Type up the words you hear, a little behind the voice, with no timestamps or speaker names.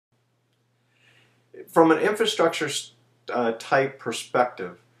From an infrastructure type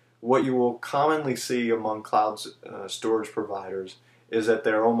perspective, what you will commonly see among cloud storage providers is that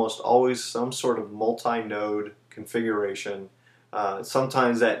there are almost always some sort of multi-node configuration.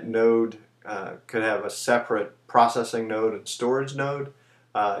 Sometimes that node could have a separate processing node and storage node,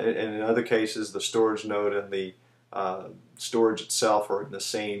 and in other cases the storage node and the storage itself are in the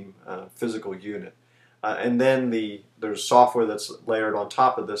same physical unit. And then there's software that's layered on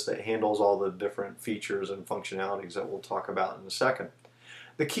top of this that handles all the different features and functionalities that we'll talk about in a second.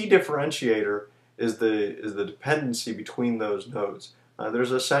 The key differentiator is the dependency between those nodes.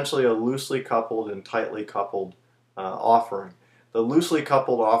 There's essentially a loosely coupled and tightly coupled offering. The loosely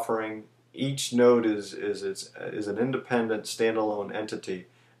coupled offering, each node is an independent standalone entity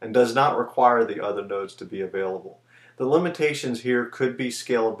and does not require the other nodes to be available. The limitations here could be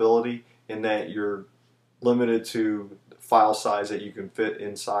scalability, in that you're limited to file size that you can fit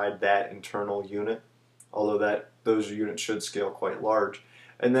inside that internal unit, although those units should scale quite large.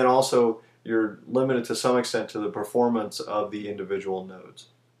 And then also you're limited to some extent to the performance of the individual nodes.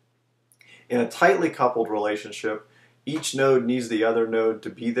 In a tightly coupled relationship, each node needs the other node to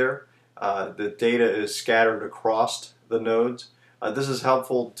be there. The data is scattered across the nodes. This is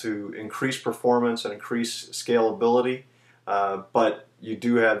helpful to increase performance and increase scalability, but you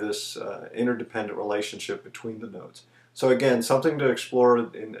do have this interdependent relationship between the nodes. So again, something to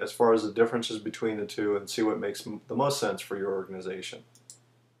explore as far as the differences between the two and see what makes the most sense for your organization.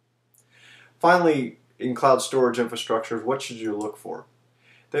 Finally, in cloud storage infrastructures, what should you look for?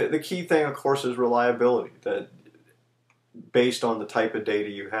 The key thing, of course, is reliability, that based on the type of data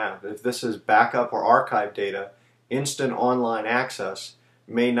you have. If this is backup or archive data, instant online access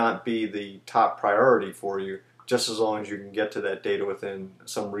may not be the top priority for you, just as long as you can get to that data within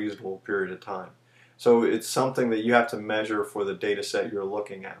some reasonable period of time. So it's something that you have to measure for the data set you're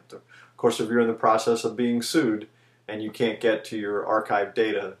looking at. Of course, if you're in the process of being sued and you can't get to your archived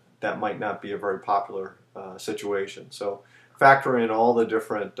data, that might not be a very popular situation. So factor in all the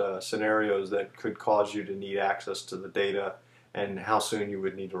different scenarios that could cause you to need access to the data and how soon you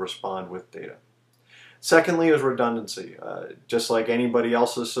would need to respond with data. Secondly is redundancy. Just like anybody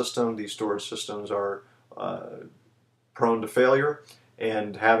else's system, these storage systems are prone to failure,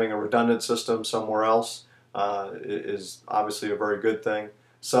 and having a redundant system somewhere else is obviously a very good thing.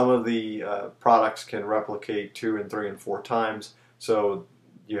 Some of the products can replicate 2 and 3 and 4 times, so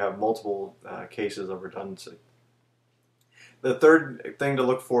you have multiple cases of redundancy. The third thing to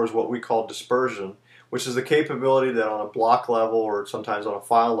look for is what we call dispersion, which is the capability that on a block level or sometimes on a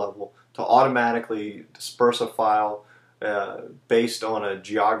file level to automatically disperse a file based on a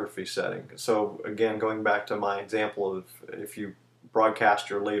geography setting. So again, going back to my example of if you broadcast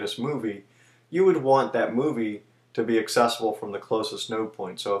your latest movie, you would want that movie to be accessible from the closest node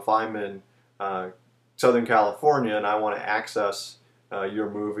point. So if I'm in Southern California and I want to access your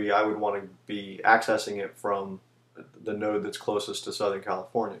movie, I would want to be accessing it from the node that's closest to Southern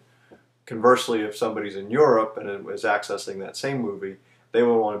California. Conversely, if somebody's in Europe and is accessing that same movie, they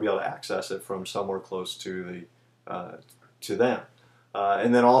would want to be able to access it from somewhere close to them.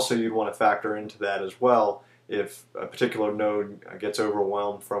 And then also you'd want to factor into that as well, if a particular node gets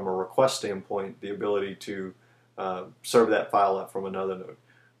overwhelmed from a request standpoint, the ability to serve that file up from another node.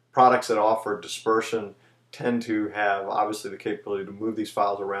 Products that offer dispersion tend to have obviously the capability to move these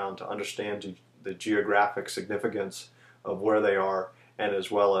files around to understand the geographic significance of where they are, and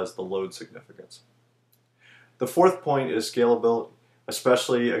as well as the load significance. The fourth point is scalability.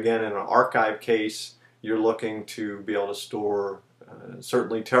 Especially again in an archive case, you're looking to be able to store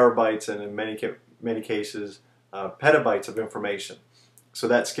certainly terabytes and in many cases petabytes of information. So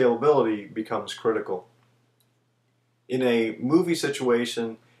that scalability becomes critical. In a movie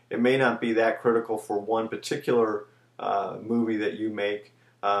situation, it may not be that critical for one particular movie that you make,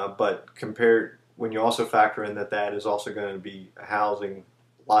 but when you also factor in that is also going to be housing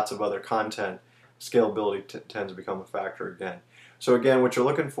lots of other content, scalability tends to become a factor again. So again, what you're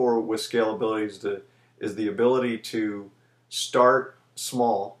looking for with scalability is the ability to start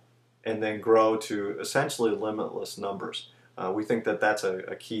small and then grow to essentially limitless numbers. We think that that's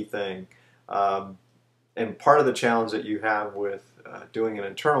a key thing. And part of the challenge that you have with doing an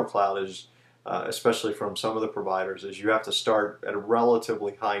internal cloud is, especially from some of the providers, is you have to start at a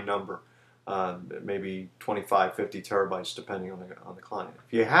relatively high number, maybe 25, 50 terabytes depending on the client.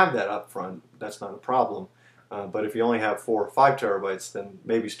 If you have that up front, that's not a problem. But if you only have 4 or 5 terabytes, then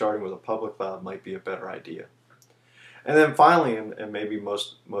maybe starting with a public cloud might be a better idea. And then finally, and maybe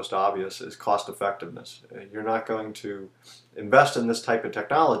most obvious, is cost effectiveness. You're not going to invest in this type of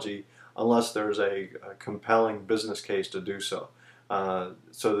technology unless there's a compelling business case to do so.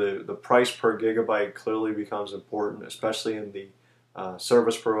 So the price per gigabyte clearly becomes important, especially in the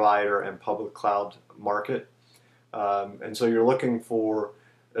service provider and public cloud market. And so you're looking for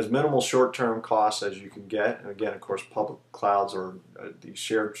as minimal short-term costs as you can get. And again, of course, public clouds or these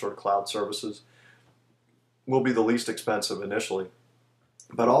shared sort of cloud services will be the least expensive initially.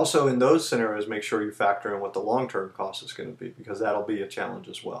 But also in those scenarios, make sure you factor in what the long-term cost is going to be, because that'll be a challenge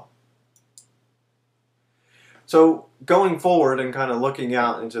as well. So going forward and kind of looking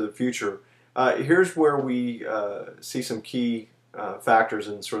out into the future, here's where we see some key factors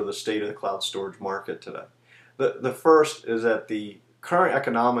in sort of the state of the cloud storage market today. The first is that the current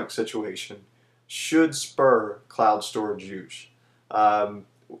economic situation should spur cloud storage use. Cloud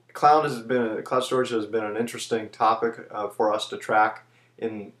storage has been an interesting topic for us to track.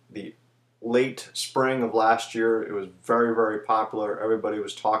 In the late spring of last year, it was very, very popular. Everybody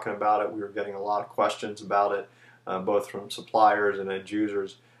was talking about it. We were getting a lot of questions about it, both from suppliers and end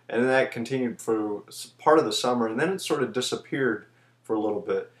users. And then that continued for part of the summer, and then it sort of disappeared for a little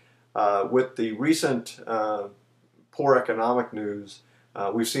bit. With the recent poor economic news,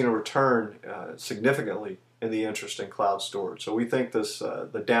 we've seen a return significantly in the interest in cloud storage. So we think this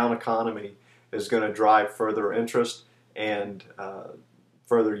the down economy is going to drive further interest and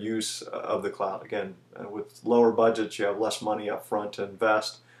further use of the cloud. Again, with lower budgets, you have less money up front to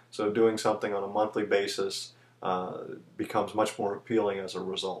invest, so doing something on a monthly basis becomes much more appealing as a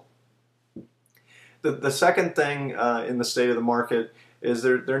result. The second thing in the state of the market is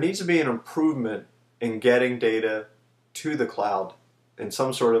there needs to be an improvement in getting data to the cloud in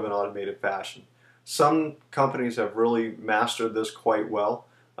some sort of an automated fashion. Some companies have really mastered this quite well.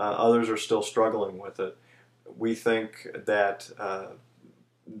 Others are still struggling with it. We think that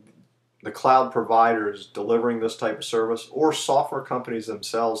the cloud providers delivering this type of service, or software companies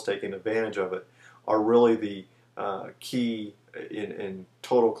themselves taking advantage of it, are really the key in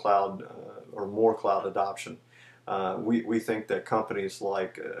total cloud or more cloud adoption. We think that companies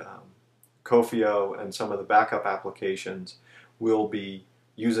like Cofio and some of the backup applications will be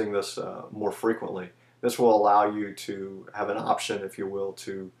using this more frequently. This will allow you to have an option, if you will,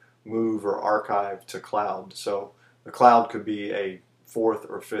 to move or archive to cloud. So the cloud could be a fourth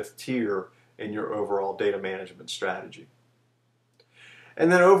or fifth tier in your overall data management strategy. And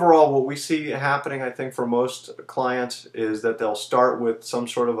then overall, what we see happening, I think, for most clients is that they'll start with some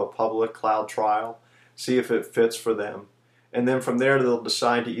sort of a public cloud trial, see if it fits for them, and then from there they'll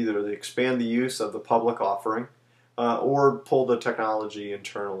decide to either expand the use of the public offering or pull the technology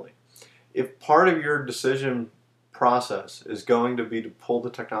internally. If part of your decision process is going to be to pull the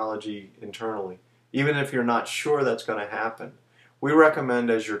technology internally, even if you're not sure that's going to happen, we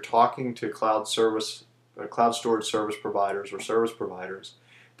recommend, as you're talking to cloud storage service providers or service providers,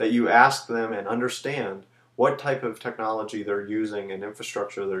 that you ask them and understand what type of technology they're using and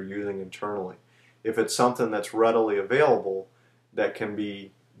infrastructure they're using internally. If it's something that's readily available that can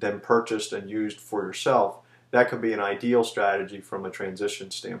be then purchased and used for yourself, that could be an ideal strategy from a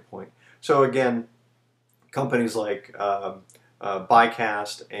transition standpoint. So again, companies like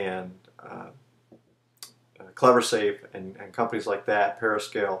Bycast and CleverSafe and companies like that,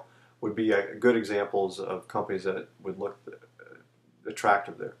 Periscale, would be good examples of companies that would look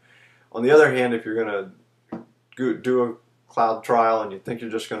attractive there. On the other hand, if you're going to do a cloud trial and you think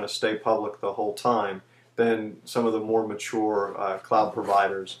you're just going to stay public the whole time, then some of the more mature cloud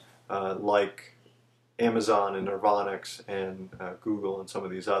providers like Amazon and Nirvanix and Google and some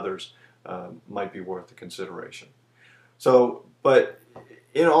of these others might be worth the consideration. So, but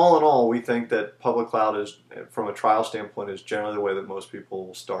in all, we think that public cloud is, from a trial standpoint, is generally the way that most people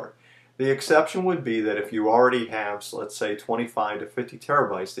will start. The exception would be that if you already have, so let's say, 25 to 50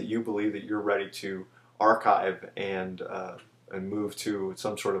 terabytes that you believe that you're ready to archive and move to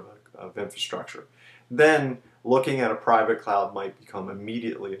some sort of infrastructure, then looking at a private cloud might become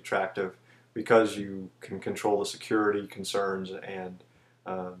immediately attractive because you can control the security concerns and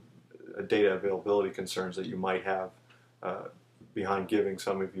data availability concerns that you might have behind giving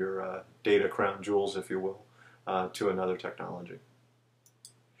some of your data crown jewels, if you will, to another technology.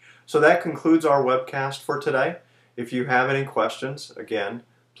 So that concludes our webcast for today. If you have any questions, again,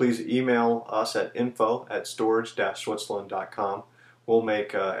 please email us at info@storage-switzerland.com. We'll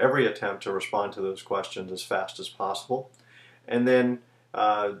make every attempt to respond to those questions as fast as possible. And then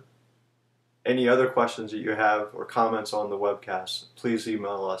any other questions that you have or comments on the webcast, please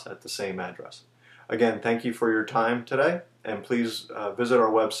email us at the same address. Again, thank you for your time today, and please visit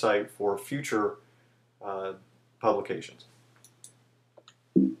our website for future publications.